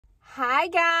Hi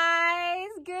guys,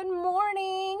 good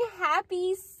morning,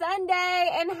 happy Sunday,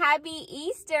 and happy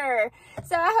Easter.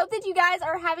 So I hope that you guys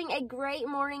are having a great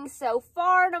morning so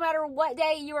far, no matter what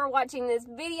day you are watching this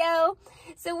video.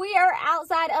 So we are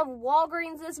outside of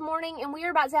Walgreens this morning, and we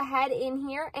are about to head in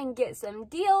here and get some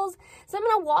deals. So I'm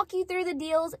going to walk you through the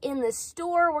deals in the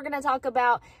store. We're going to talk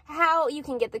about how you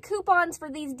can get the coupons for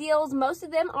these deals. Most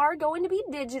of them are going to be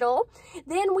digital.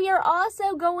 Then we are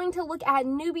also going to look at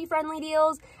newbie friendly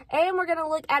deals, and we're going to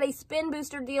look at a spin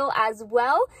booster deal as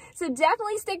well. So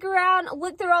definitely stick around,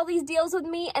 look through all these deals with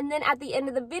me, and then at the end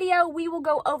of the video, we will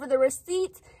go over the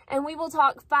receipts and we will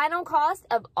talk final cost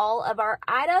of all of our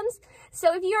items.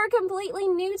 So if you are completely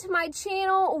new to my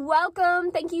channel,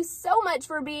 welcome. Thank you so much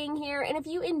for being here. And if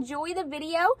you enjoy the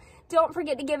video, don't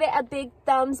forget to give it a big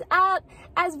thumbs up,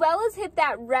 as well as hit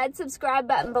that red subscribe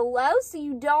button below so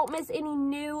you don't miss any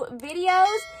new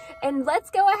videos. And let's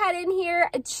go ahead in here,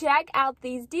 check out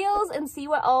these deals, and see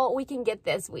what all we can get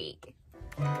this week.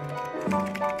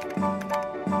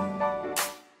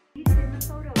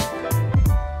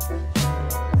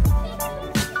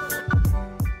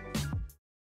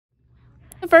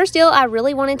 The first deal I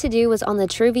really wanted to do was on the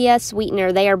Truvia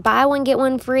sweetener. They are buy one get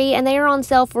one free, and they are on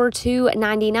sale for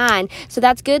 $2.99. So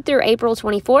that's good through April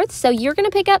 24th. So you're going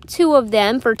to pick up 2 of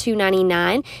them for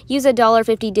 $2.99. Use a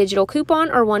 $1.50 digital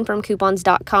coupon or one from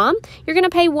coupons.com. You're going to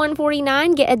pay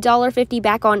 $1.49, get a $1.50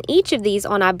 back on each of these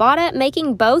on Ibotta,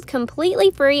 making both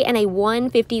completely free and a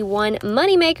 $1.51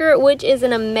 moneymaker, which is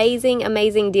an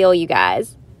amazing deal, you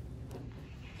guys.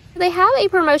 They have a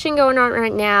promotion going on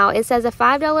right now. It says a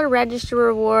 $5 register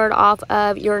reward off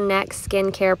of your next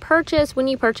skincare purchase when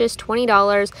you purchase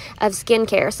 $20 of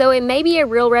skincare. So it may be a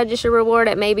real register reward.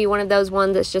 It may be one of those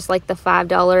ones that's just like the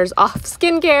 $5 off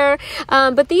skincare.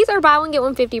 But these are buy one, get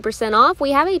one 50% off.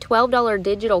 We have a $12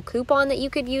 digital coupon that you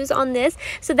could use on this.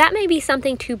 So that may be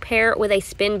something to pair with a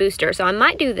spin booster. So I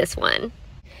might do this one.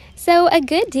 So a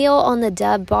good deal on the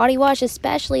Dove body wash,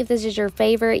 especially if this is your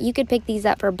favorite. You could pick these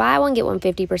up for buy one, get one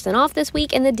 50% off this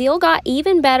week. And the deal got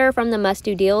even better from the must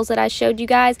do deals that I showed you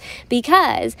guys,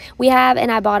 because we have an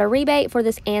Ibotta rebate for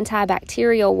this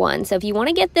antibacterial one. So if you want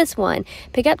to get this one,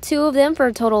 pick up 2 of them for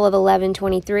a total of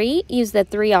 $11.23. Use the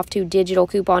 3 off 2 digital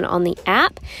coupon on the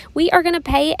app. We are going to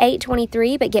pay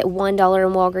 $8.23 but get $1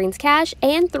 in Walgreens cash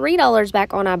and $3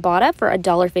 back on Ibotta for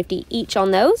 $1.50 each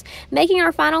on those, making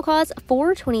our final cost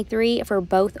 $4.23 for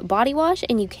both body wash,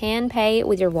 and you can pay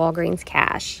with your Walgreens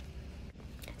cash.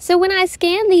 So when I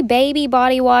scan the baby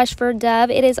body wash for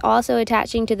Dove, it is also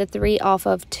attaching to the 3 off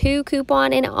of 2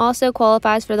 coupon, and it also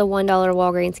qualifies for the $1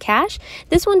 Walgreens cash.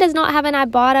 This one does not have an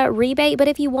Ibotta rebate, but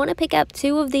if you want to pick up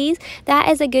 2 of these, that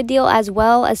is a good deal as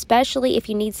well, especially if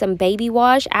you need some baby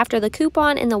wash. After the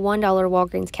coupon and the $1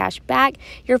 Walgreens cash back,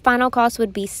 your final cost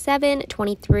would be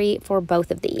 $7.23 for both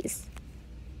of these.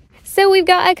 So we've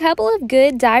got a couple of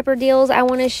good diaper deals I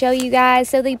want to show you guys.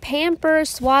 So the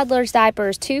Pampers Swaddlers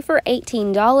diapers, 2 for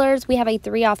 $18. We have a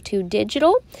 3 off 2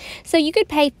 digital. So you could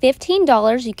pay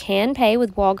 $15. You can pay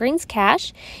with Walgreens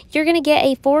cash. You're going to get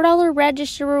a $4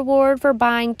 register reward for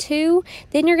buying 2.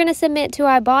 Then you're going to submit to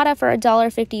Ibotta for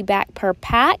 $1.50 back per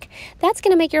pack. That's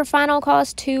going to make your final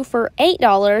cost 2 for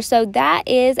 $8. So that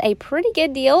is a pretty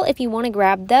good deal if you want to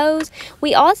grab those.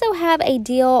 We also have a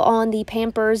deal on the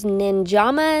Pampers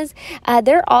Ninjamas.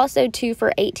 They're also 2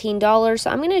 for $18. So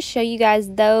I'm going to show you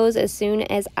guys those as soon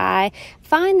as I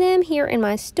find them here in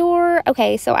my store.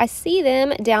 Okay, so I see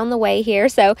them down the way here.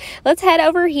 So let's head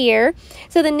over here.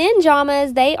 So the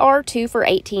Ninjamas, they are 2 for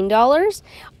 $18.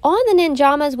 On the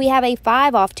Ninjamas, we have a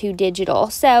 5 off 2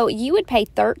 digital. So you would pay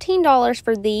 $13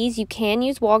 for these. You can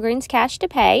use Walgreens cash to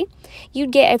pay.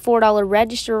 You'd get a $4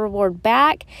 register reward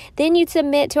back. Then you'd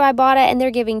submit to Ibotta, and they're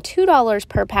giving $2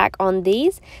 per pack on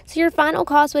these. So your final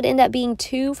cost would end up being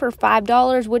 2 for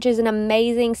 $5, which is an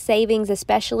amazing savings,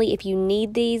 especially if you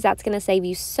need these. That's going to save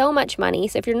you so much money.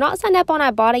 So if you're not signed up on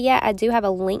Ibotta yet, I do have a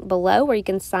link below where you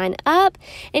can sign up,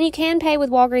 and you can pay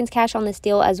with Walgreens cash on this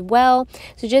deal as well.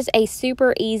 So just a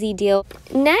super easy deal.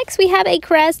 Next, we have a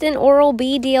Crest and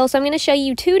Oral-B deal. So I'm going to show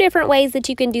you 2 different ways that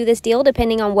you can do this deal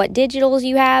depending on what digitals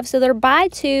you have. So they're buy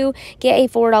 2, get a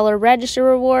 $4 register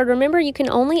reward. Remember, you can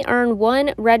only earn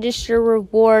 1 register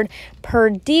reward per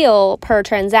deal per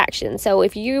transaction. So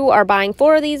if you are buying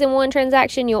 4 of these in one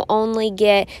transaction, you'll only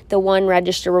get the 1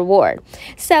 register reward.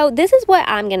 So this is what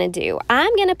I'm going to do.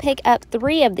 I'm going to pick up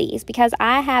 3 of these because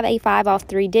I have a 5 off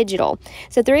 3 digital.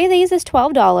 So 3 of these is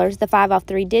 $12. The 5 off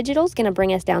 3 digital is going to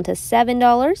bring us down to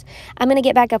 $7. I'm going to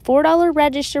get back a $4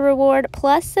 register reward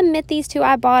plus submit these to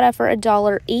Ibotta for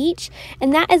 $1 each.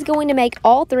 And that is going to make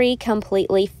all 3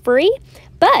 completely free.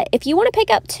 But if you want to pick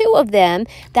up 2 of them,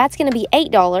 that's going to be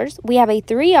 $8. We have a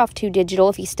 3 off 2 digital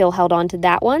if you still held on to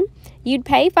that one. You'd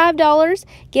pay $5,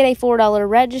 get a $4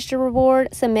 register reward,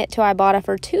 submit to Ibotta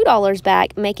for $2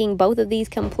 back, making both of these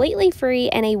completely free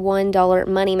and a $1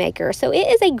 moneymaker. So it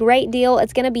is a great deal.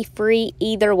 It's going to be free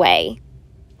either way.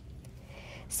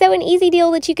 So an easy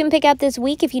deal that you can pick up this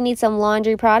week if you need some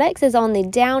laundry products is on the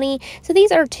Downy. So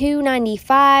these are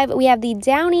 $2.95. We have the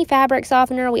Downy fabric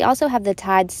softener. We also have the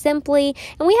Tide Simply,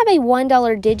 and we have a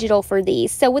 $1 digital for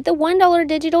these. So with the $1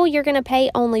 digital, you're going to pay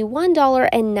only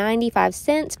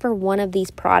 $1.95 for one of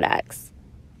these products.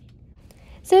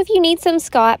 So if you need some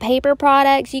Scott paper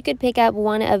products, you could pick up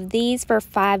one of these for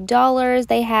 $5.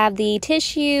 They have the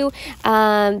tissue,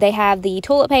 they have the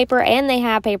toilet paper, and they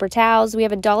have paper towels. We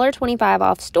have a $1.25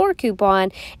 off store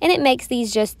coupon, and it makes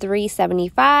these just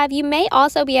 $3.75. You may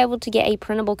also be able to get a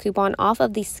printable coupon off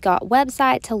of the Scott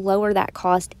website to lower that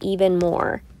cost even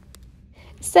more.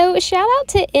 So shout out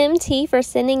to MT for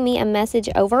sending me a message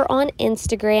over on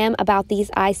Instagram about these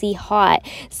Icy Hot.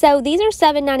 So these are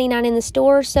 $7.99 in the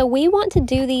store, so we want to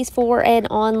do these for an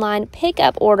online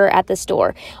pickup order at the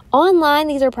store. Online,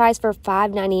 these are priced for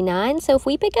 $5.99, so if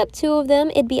we pick up 2 of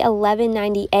them, it'd be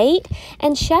 $11.98.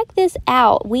 And check this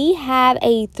out, we have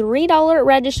a $3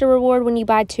 register reward when you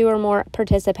buy 2 or more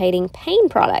participating pain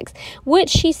products, which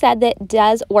she said that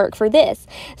does work for this.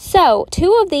 So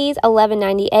 2 of these,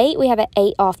 $11.98. We have an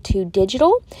 8 off 2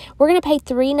 digital. We're going to pay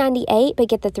 $3.98 but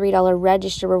get the $3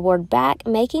 register reward back,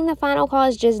 making the final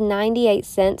cost just 98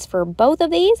 cents for both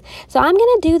of these. So I'm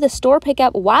going to do the store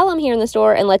pickup while I'm here in the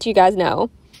store and let you guys know.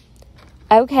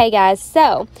 Okay guys,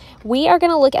 so we are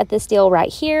going to look at this deal right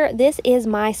here. This is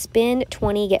my spend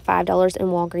 $20 get $5 in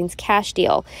Walgreens cash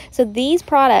deal. So these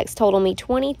products total me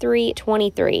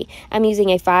 $23.23. I'm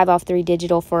using a 5 off 3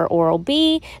 digital for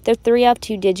Oral-B, the 3 off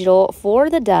 2 digital for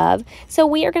the Dove. So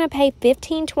we are going to pay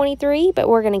 $15.23, but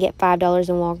we're going to get $5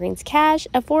 in Walgreens cash,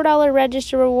 a $4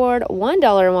 register reward, $1 in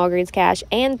Walgreens cash,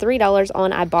 and $3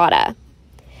 on Ibotta.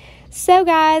 So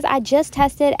guys, I just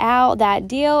tested out that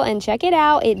deal and check it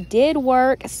out, it did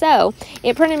work. So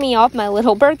it printed me off my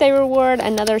little birthday reward,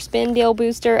 another spend deal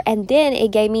booster, and then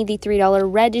it gave me the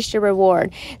 $3 register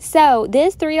reward. So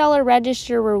this $3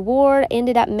 register reward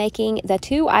ended up making the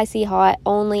 2 Icy Hot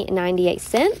only 98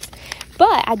 cents.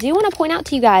 But I do want to point out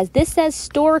to you guys, this says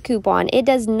store coupon. It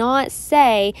does not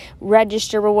say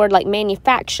register reward like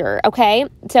manufacturer, okay?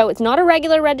 So it's not a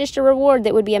regular register reward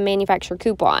that would be a manufacturer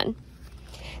coupon.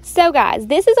 So guys,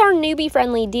 this is our newbie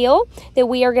friendly deal that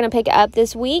we are going to pick up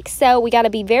this week. So we got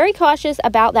to be very cautious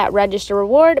about that register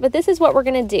reward, but this is what we're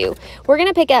going to do. We're going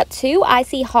to pick up 2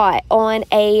 Icy Hot on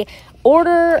a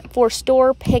order for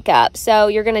store pickup. So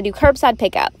you're going to do curbside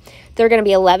pickup. They're going to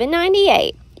be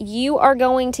 $11.98. You are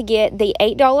going to get the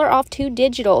 $8 off 2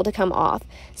 digital to come off.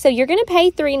 So you're going to pay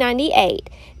 $3.98.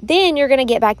 Then you're going to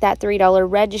get back that $3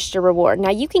 register reward.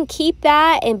 Now you can keep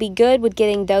that and be good with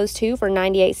getting those 2 for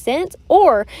 98 cents,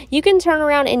 or you can turn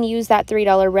around and use that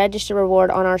 $3 register reward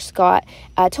on our Scott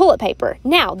toilet paper.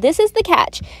 Now this is the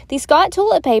catch. The Scott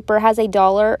toilet paper has a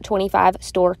 $1.25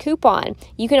 store coupon.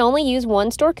 You can only use 1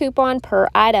 store coupon per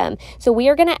item. So we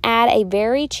are going to add a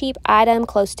very cheap item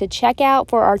close to checkout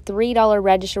for our $3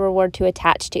 register reward to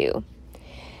attach to.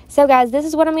 So guys, this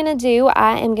is what I'm going to do.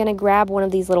 I am going to grab one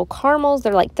of these little caramels.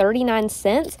 They're like 39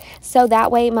 cents. So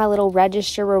that way my little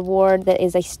register reward that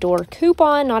is a store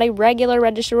coupon, not a regular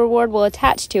register reward, will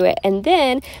attach to it. And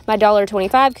then my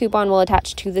 $1.25 coupon will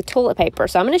attach to the toilet paper.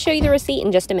 So I'm going to show you the receipt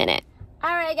in just a minute.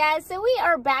 Alright guys, so we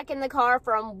are back in the car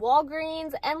from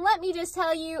Walgreens, and let me just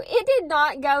tell you, it did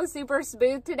not go super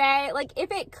smooth today. Like,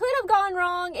 if it could have gone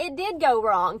wrong, it did go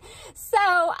wrong. So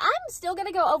I'm still going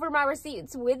to go over my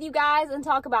receipts with you guys and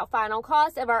talk about final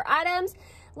cost of our items.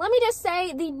 Let me just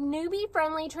say, the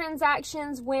newbie-friendly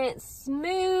transactions went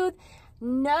smooth,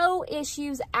 no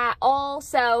issues at all.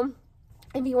 So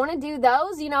if you want to do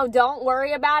those, you know, don't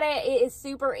worry about it. It is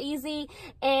super easy,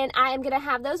 and I am going to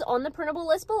have those on the printable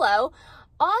list below.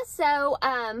 Also,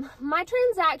 my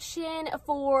transaction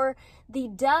for the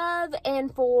Dove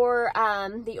and for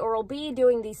the Oral-B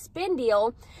doing the spin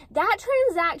deal, that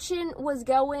transaction was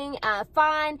going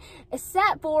fine,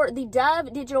 except for the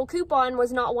Dove digital coupon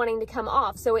was not wanting to come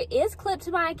off. So it is clipped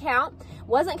to my account,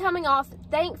 wasn't coming off.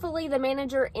 Thankfully, the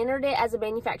manager entered it as a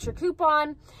manufacturer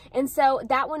coupon, and so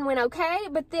that one went okay.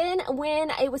 But then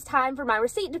when it was time for my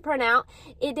receipt to print out,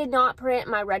 it did not print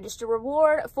my register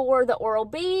reward for the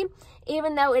Oral-B,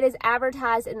 even though it is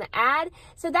advertised in the ad.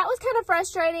 So that was kind of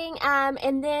frustrating.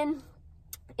 And then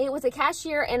it was a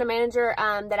cashier and a manager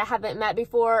that I haven't met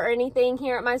before or anything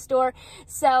here at my store.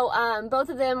 So both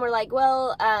of them were like,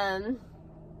 well,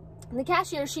 the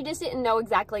cashier, she just didn't know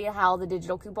exactly how the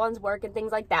digital coupons work and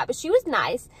things like that, but she was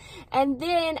nice. And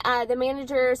then the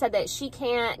manager said that she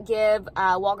can't give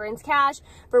Walgreens cash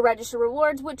for register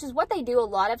rewards, which is what they do a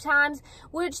lot of times,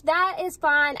 which that is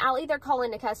fine. I'll either call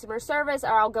into customer service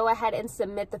or I'll go ahead and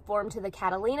submit the form to the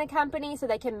Catalina company so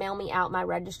they can mail me out my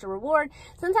register reward,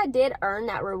 since I did earn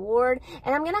that reward.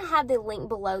 And I'm gonna have the link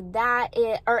below that,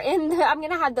 I'm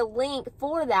gonna have the link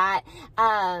for that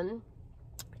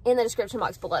in the description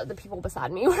box below. The people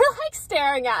beside me were like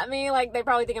staring at me like they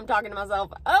probably think I'm talking to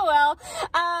myself. Oh well.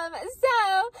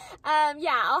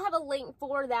 Yeah, I'll have a link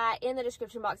for that in the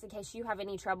description box in case you have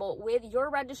any trouble with your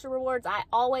register rewards. I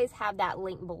always have that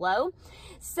link below.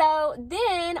 So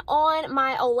then on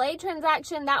my Olay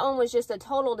transaction, that one was just a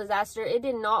total disaster. It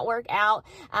did not work out.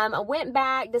 I went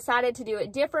back, decided to do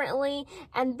it differently,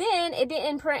 and then it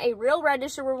didn't print a real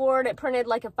register reward. It printed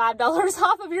like a $5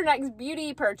 off of your next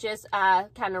beauty purchase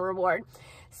kind of reward.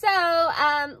 So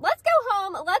let's go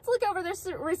home, let's look over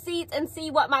the receipts and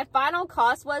see what my final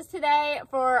cost was today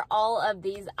for all of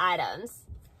these items.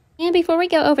 And before we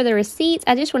go over the receipts,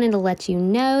 I just wanted to let you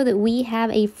know that we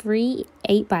have a free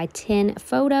 8x10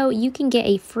 photo. You can get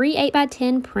a free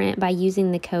 8x10 print by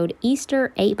using the code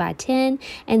Easter 8x10,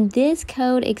 and this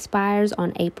code expires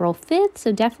on April 5th,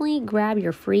 so definitely grab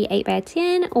your free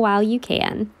 8x10 while you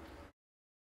can.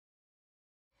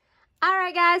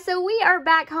 Alright guys, so we are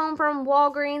back home from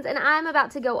Walgreens and I'm about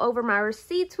to go over my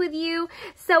receipts with you.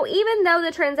 So even though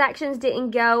the transactions didn't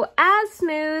go as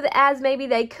smooth as maybe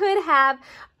they could have,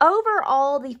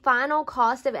 overall, the final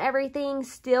cost of everything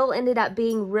still ended up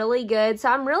being really good. So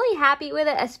I'm really happy with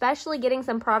it, especially getting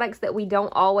some products that we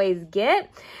don't always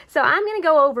get. So I'm going to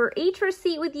go over each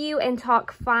receipt with you and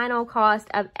talk final cost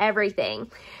of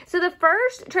everything. So the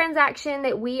first transaction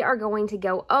that we are going to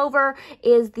go over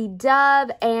is the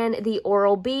Dove and the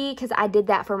Oral-B, because I did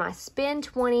that for my spend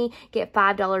 20, get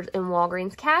 $5 in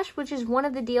Walgreens cash, which is one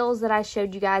of the deals that I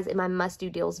showed you guys in my must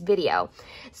do deals video.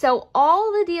 So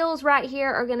all the deals right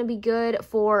here are going to be good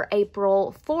for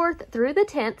April 4th through the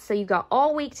 10th. So you got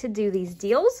all week to do these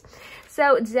deals.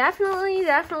 So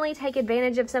definitely take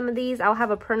advantage of some of these. I'll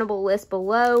have a printable list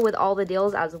below with all the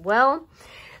deals as well.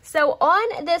 So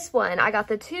on this one, I got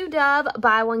the 2 Dove,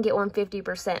 buy one, get one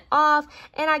 50% off,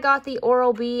 and I got the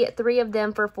Oral-B, 3 of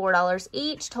them for $4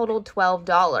 each, totaled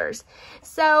 $12.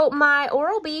 So my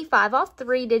Oral-B 5 off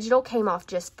 3 digital came off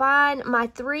just fine. My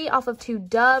 3 off of 2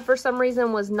 Dove for some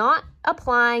reason was not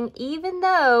applying, even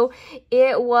though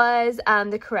it was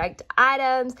the correct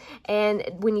items, and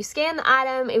when you scan the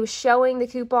item, it was showing the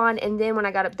coupon, and then when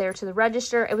I got up there to the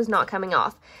register, it was not coming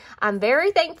off. I'm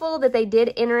very thankful that they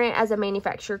did enter it as a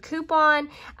manufacturer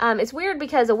coupon. It's weird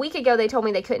because a week ago they told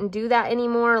me they couldn't do that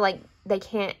anymore, like they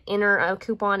can't enter a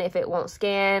coupon if it won't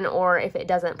scan or if it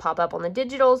doesn't pop up on the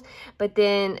digitals, but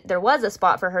then there was a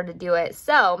spot for her to do it.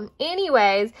 So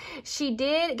anyways, she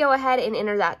did go ahead and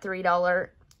enter that $3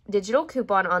 digital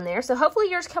coupon on there. So hopefully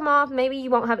yours come off. Maybe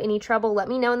you won't have any trouble. Let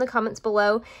me know in the comments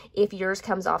below if yours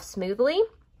comes off smoothly.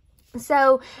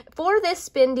 So for this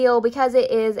spend deal, because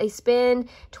it is a spend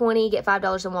 20, get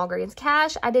 $5 in Walgreens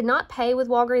cash, I did not pay with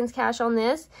Walgreens cash on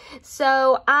this.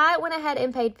 So I went ahead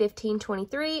and paid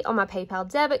 $15.23 on my PayPal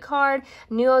debit card.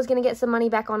 Knew I was going to get some money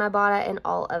back on Ibotta and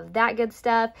all of that good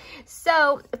stuff.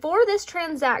 So for this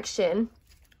transaction,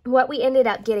 what we ended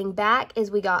up getting back is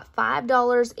we got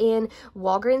 $5 in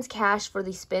Walgreens cash for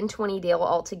the spend 20 deal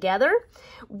altogether.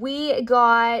 We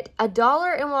got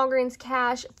 $1 in Walgreens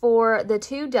cash for the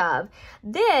 2 Dove.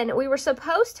 Then we were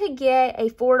supposed to get a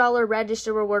 $4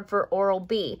 register reward for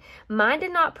Oral-B. Mine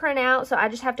did not print out, so I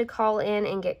just have to call in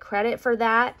and get credit for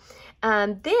that.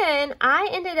 Then I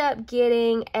ended up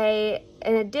getting an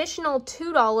additional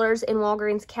 $2 in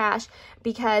Walgreens cash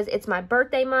because it's my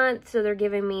birthday month, so they're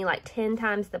giving me like 10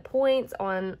 times the points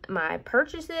on my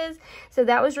purchases. So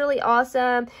that was really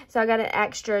awesome. So I got an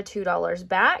extra $2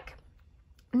 back.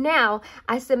 Now,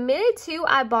 I submitted to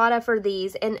Ibotta for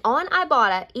these, and on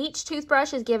Ibotta, each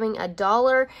toothbrush is giving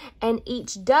 $1 and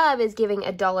each Dove is giving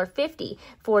 $1.50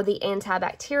 for the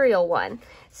antibacterial one.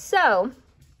 So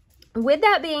with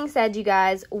that being said, you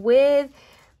guys, with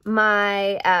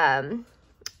my,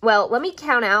 well, let me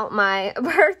count out my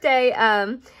birthday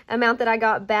amount that I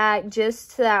got back,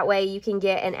 just so that way you can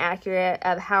get an accurate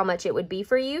of how much it would be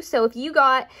for you. So if you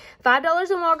got $5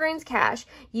 in Walgreens cash,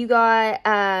 you got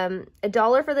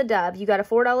 $1 for the Dove, you got a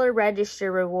 $4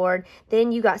 register reward,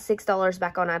 then you got $6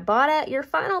 back on Ibotta, your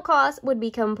final cost would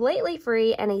be completely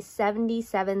free and a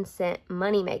 77-cent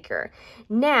moneymaker.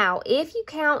 Now, if you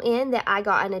count in that I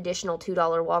got an additional $2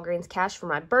 Walgreens cash for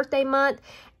my birthday month,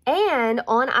 And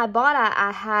on Ibotta,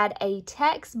 I had a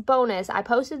text bonus. I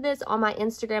posted this on my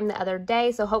Instagram the other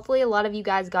day, so hopefully a lot of you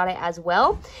guys got it as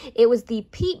well. It was the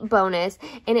Peep bonus,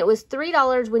 and it was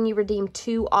 $3 when you redeem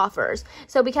 2 offers.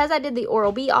 So because I did the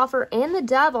Oral-B offer and the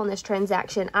Dove on this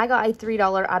transaction, I got a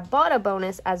 $3 Ibotta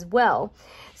bonus as well.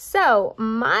 So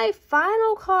my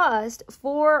final cost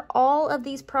for all of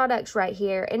these products right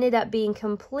here ended up being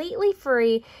completely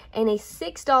free and a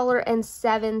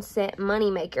 $6.07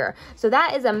 moneymaker. So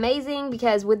that is amazing,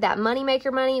 because with that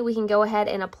moneymaker money, we can go ahead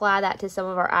and apply that to some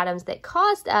of our items that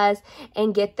cost us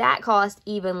and get that cost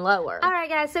even lower. All right,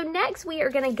 guys, so next we are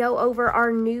going to go over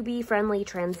our newbie friendly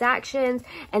transactions,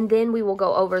 and then we will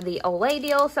go over the Olay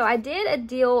deal. So I did a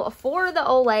deal for the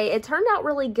Olay. It turned out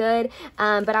really good,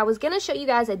 but I was going to show you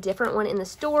guys a different one in the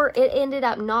store. It ended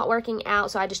up not working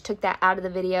out, so I just took that out of the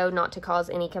video not to cause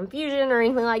any confusion or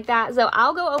anything like that. So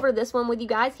I'll go over this one with you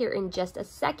guys here in just a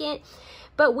second.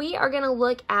 But we are going to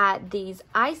look at these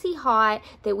Icy Hot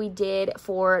that we did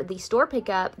for the store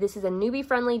pickup. This is a newbie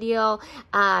friendly deal.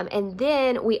 And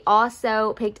then we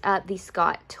also picked up the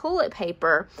Scott toilet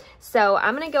paper. So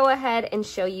I'm going to go ahead and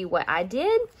show you what I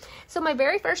did. So my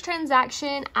very first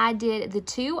transaction, I did the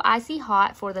 2 Icy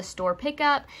Hot for the store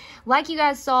pickup. Like you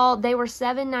guys saw, they were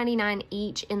 $7.99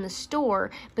 each in the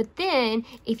store. But then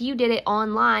if you did it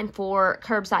online for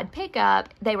curbside pickup,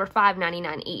 they were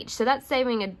 $5.99 each. So that's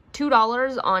saving a $2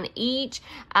 on each.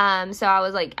 So I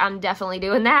was like, I'm definitely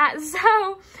doing that.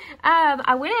 So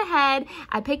I went ahead,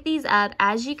 I picked these up.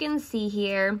 As you can see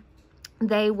here,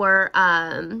 they were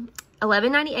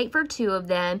 $11.98 for 2 of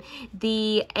them.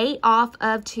 The 8 off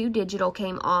of 2 digital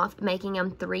came off, making them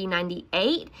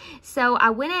 $3.98. So I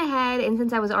went ahead, and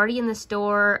since I was already in the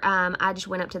store, I just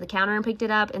went up to the counter and picked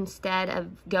it up instead of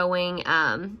going,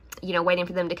 you know, waiting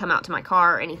for them to come out to my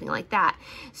car or anything like that.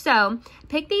 So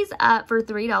picked these up for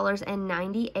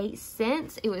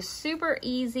 $3.98. It was super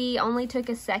easy, only took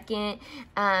a second.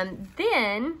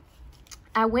 Then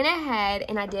I went ahead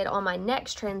and I did on my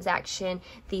next transaction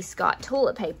the Scott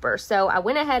toilet paper. So I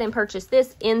went ahead and purchased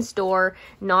this in store,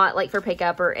 not like for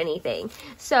pickup or anything.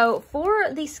 So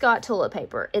for the Scott toilet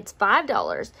paper, it's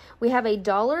 $5. We have a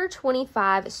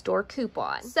 $1.25 store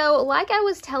coupon. So like I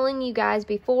was telling you guys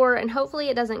before, and hopefully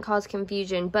it doesn't cause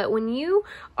confusion, but when you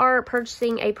are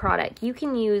purchasing a product, you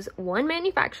can use 1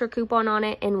 manufacturer coupon on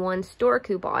it and 1 store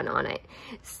coupon on it.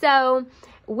 So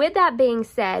with that being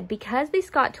said, because the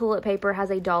Scott toilet paper has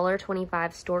a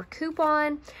 $1.25 store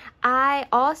coupon, I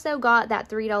also got that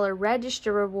 $3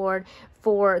 register reward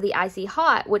for the Icy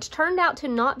Hot, which turned out to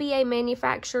not be a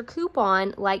manufacturer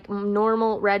coupon like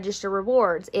normal register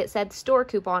rewards. It said store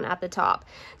coupon at the top.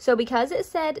 So because it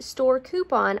said store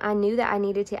coupon, I knew that I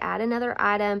needed to add another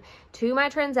item to my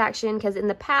transaction, because in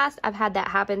the past I've had that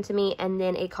happen to me and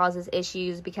then it causes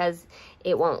issues because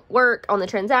it won't work on the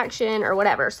transaction or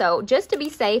whatever. So just to be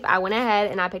safe, I went ahead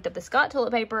and I picked up the Scott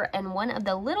toilet paper and one of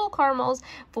the little caramels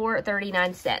for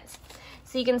 39 cents.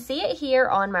 So you can see it here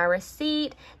on my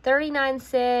receipt, 39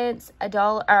 cents,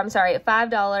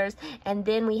 $5, and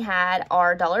then we had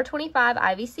our $1.25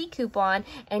 IVC coupon,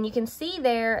 and you can see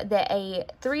there that a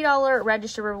 $3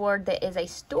 register reward that is a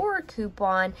store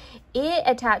coupon, it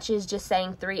attaches just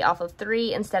saying 3 off of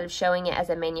 3 instead of showing it as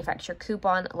a manufacturer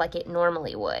coupon like it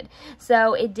normally would.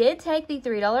 So it did take the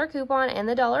 $3 coupon and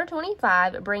the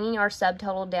 $1.25, bringing our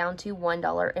subtotal down to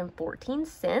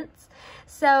 $1.14.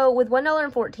 So with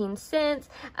 $1.14,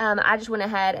 I just went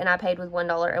ahead and I paid with $1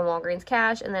 in Walgreens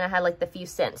cash, and then I had like the few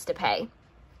cents to pay.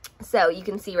 So you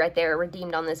can see right there,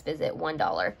 redeemed on this visit,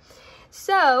 $1.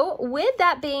 So with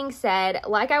that being said,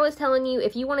 like I was telling you,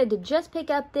 if you wanted to just pick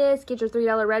up this, get your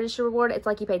 $3 register reward, it's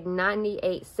like you paid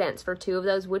 98 cents for 2 of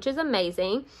those, which is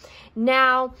amazing.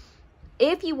 Now,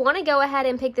 if you want to go ahead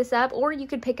and pick this up, or you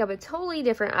could pick up a totally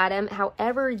different item,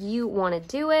 however you want to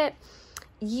do it,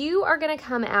 you are going to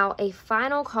come out a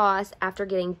final cost after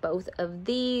getting both of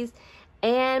these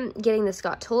and getting the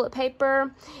Scott toilet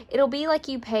paper. It'll be like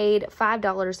you paid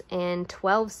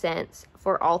 $5.12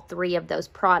 for all 3 of those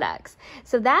products.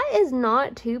 So that is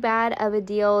not too bad of a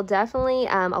deal. Definitely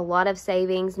a lot of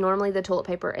savings. Normally the toilet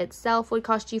paper itself would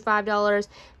cost you $5,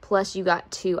 plus you got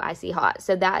 2 Icy Hot.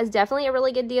 So that is definitely a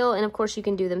really good deal. And of course you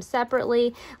can do them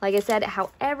separately, like I said,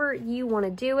 however you want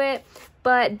to do it.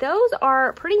 But those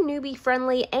are pretty newbie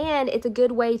friendly, and it's a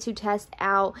good way to test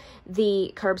out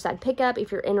the curbside pickup.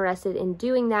 If you're interested in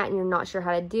doing that and you're not sure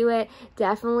how to do it,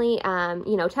 definitely,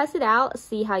 you know, test it out,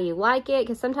 see how you like it,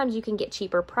 because sometimes you can get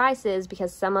cheaper prices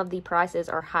because some of the prices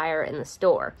are higher in the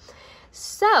store.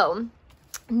 So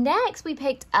Next, we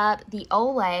picked up the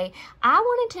Olay. I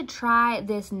wanted to try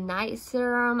this night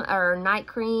serum or night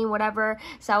cream, whatever.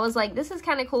 So I was like, this is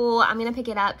kind of cool. I'm going to pick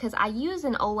it up because I use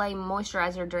an Olay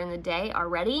moisturizer during the day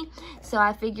already. So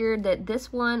I figured that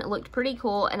this one looked pretty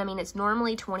cool. And I mean, it's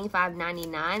normally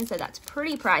 $25.99, so that's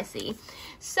pretty pricey.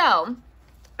 So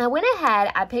I went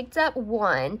ahead, I picked up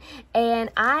one,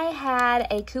 and I had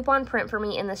a coupon print for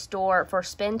me in the store for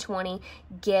spend 20,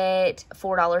 get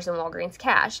 $4 in Walgreens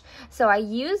cash. So I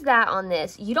used that on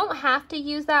this. You don't have to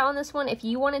use that on this one. If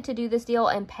you wanted to do this deal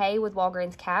and pay with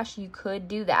Walgreens cash, you could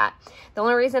do that. The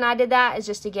only reason I did that is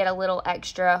just to get a little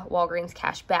extra Walgreens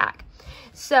cash back.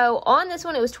 So on this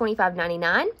one, it was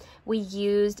 $25.99. We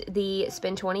used the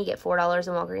spend 20, get $4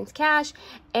 in Walgreens cash,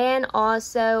 and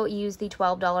also used the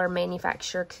 $12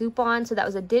 manufacturer coupon. So that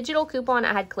was a digital coupon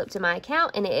I had clipped to my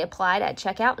account, and it applied at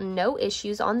checkout. No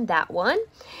issues on that one.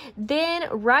 Then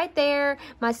right there,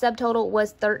 my subtotal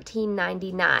was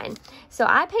 $13.99. So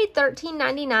I paid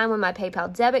 $13.99 with my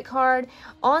PayPal debit card.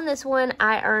 On this one,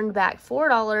 I earned back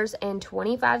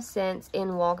 $4.25 in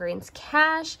Walgreens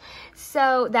cash.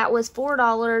 So that was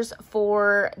 $4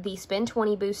 for the spend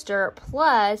 20 booster,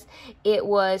 plus it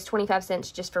was 25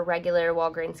 cents just for regular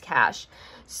Walgreens cash.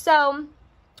 So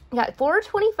got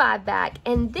 $4.25 back,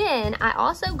 and then I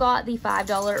also got the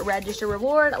 $5 register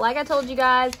reward. Like I told you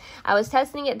guys, I was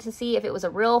testing it to see if it was a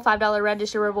real $5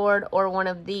 register reward or one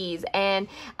of these, and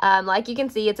like you can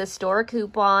see, it's a store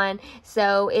coupon,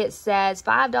 so it says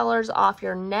 $5 off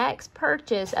your next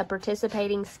purchase of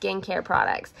participating skincare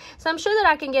products. So I'm sure that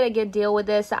I can get a good deal with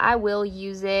this. I will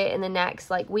use it in the next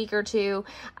like week or two,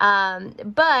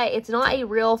 but it's not a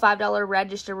real $5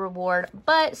 register reward,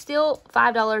 but still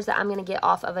 $5 that I'm going to get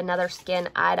off of another skin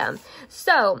item.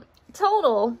 So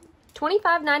total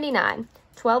 $25.99,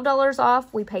 $12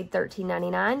 off. We paid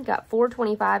 $13.99, got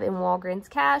 $4.25 in Walgreens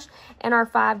cash, and our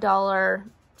 $5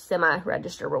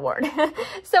 semi-register reward.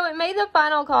 So it made the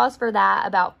final cost for that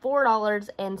about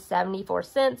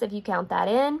 $4.74 if you count that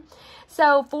in.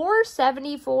 So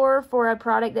 $4.74 for a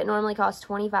product that normally costs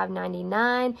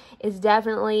 $25.99 is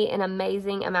definitely an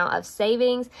amazing amount of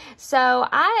savings. So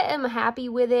I am happy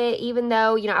with it, even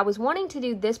though, you know, I was wanting to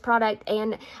do this product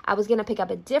and I was going to pick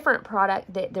up a different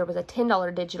product that there was a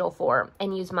 $10 digital for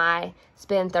and use my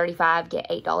spend 35, get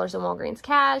 $8 in Walgreens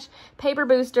cash paper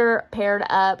booster paired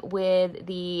up with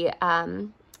the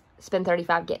spend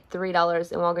 35, get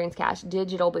 $3 in Walgreens cash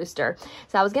digital booster.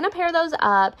 So I was going to pair those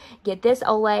up, get this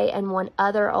Olay and one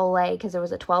other Olay because there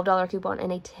was a $12 coupon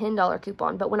and a $10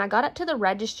 coupon. But when I got up to the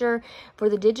register for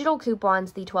the digital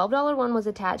coupons, the $12 one was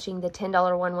attaching, the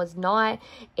 $10 one was not.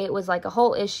 It was like a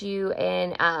whole issue,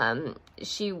 and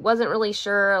she wasn't really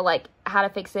sure like how to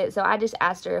fix it. So I just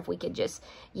asked her if we could just,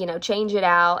 you know, change it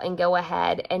out and go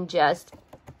ahead and just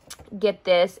get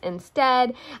this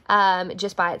instead,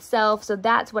 just by itself. So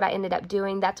that's what I ended up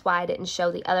doing. That's why I didn't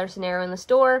show the other scenario in the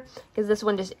store, because this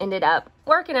one just ended up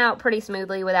working out pretty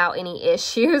smoothly without any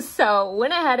issues. So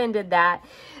went ahead and did that.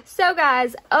 So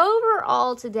guys,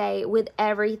 overall today with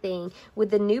everything, with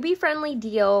the newbie friendly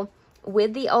deal,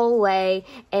 with the Olay,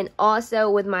 and also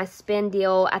with my spend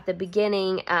deal at the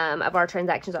beginning of our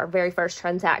transactions, our very first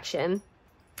transaction,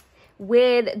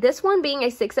 with this one being a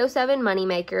 607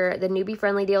 moneymaker, the newbie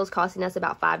friendly deal is costing us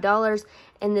about $5,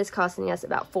 and this costing us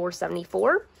about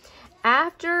 $4.74.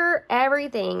 After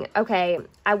everything, okay,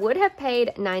 I would have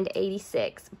paid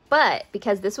 $9.86, but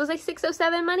because this was a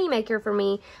 607 moneymaker for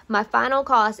me, my final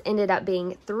cost ended up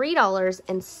being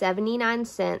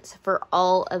 $3.79 for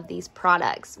all of these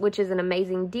products, which is an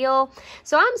amazing deal.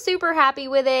 So I'm super happy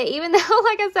with it, even though,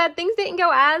 like I said, things didn't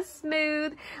go as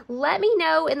smooth. Let me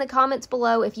know in the comments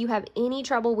below if you have any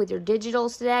trouble with your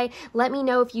digitals today. Let me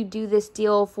know if you do this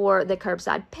deal for the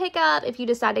curbside pickup. If you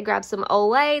decide to grab some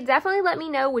Olay, definitely let me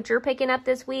know what you're picking up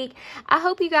this week. I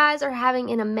hope you guys are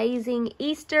having an amazing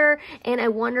Easter and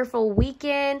a wonderful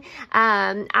weekend.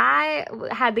 I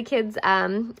had the kids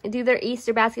do their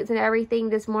Easter baskets and everything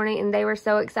this morning, and they were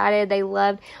so excited. They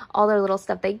loved all their little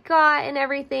stuff they got and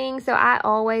everything. So I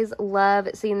always love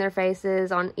seeing their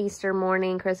faces on Easter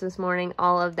morning, Christmas morning,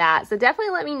 all of that. So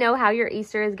definitely let me know how your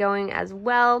Easter is going as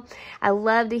well. I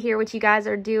love to hear what you guys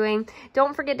are doing.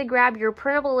 Don't forget to grab your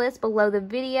printable list below the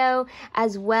video,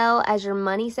 as well as your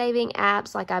money saving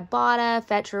apps like Ibotta,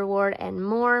 Fetch Reward, and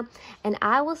more. And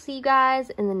I will see you guys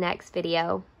in the next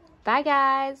video. Bye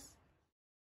guys.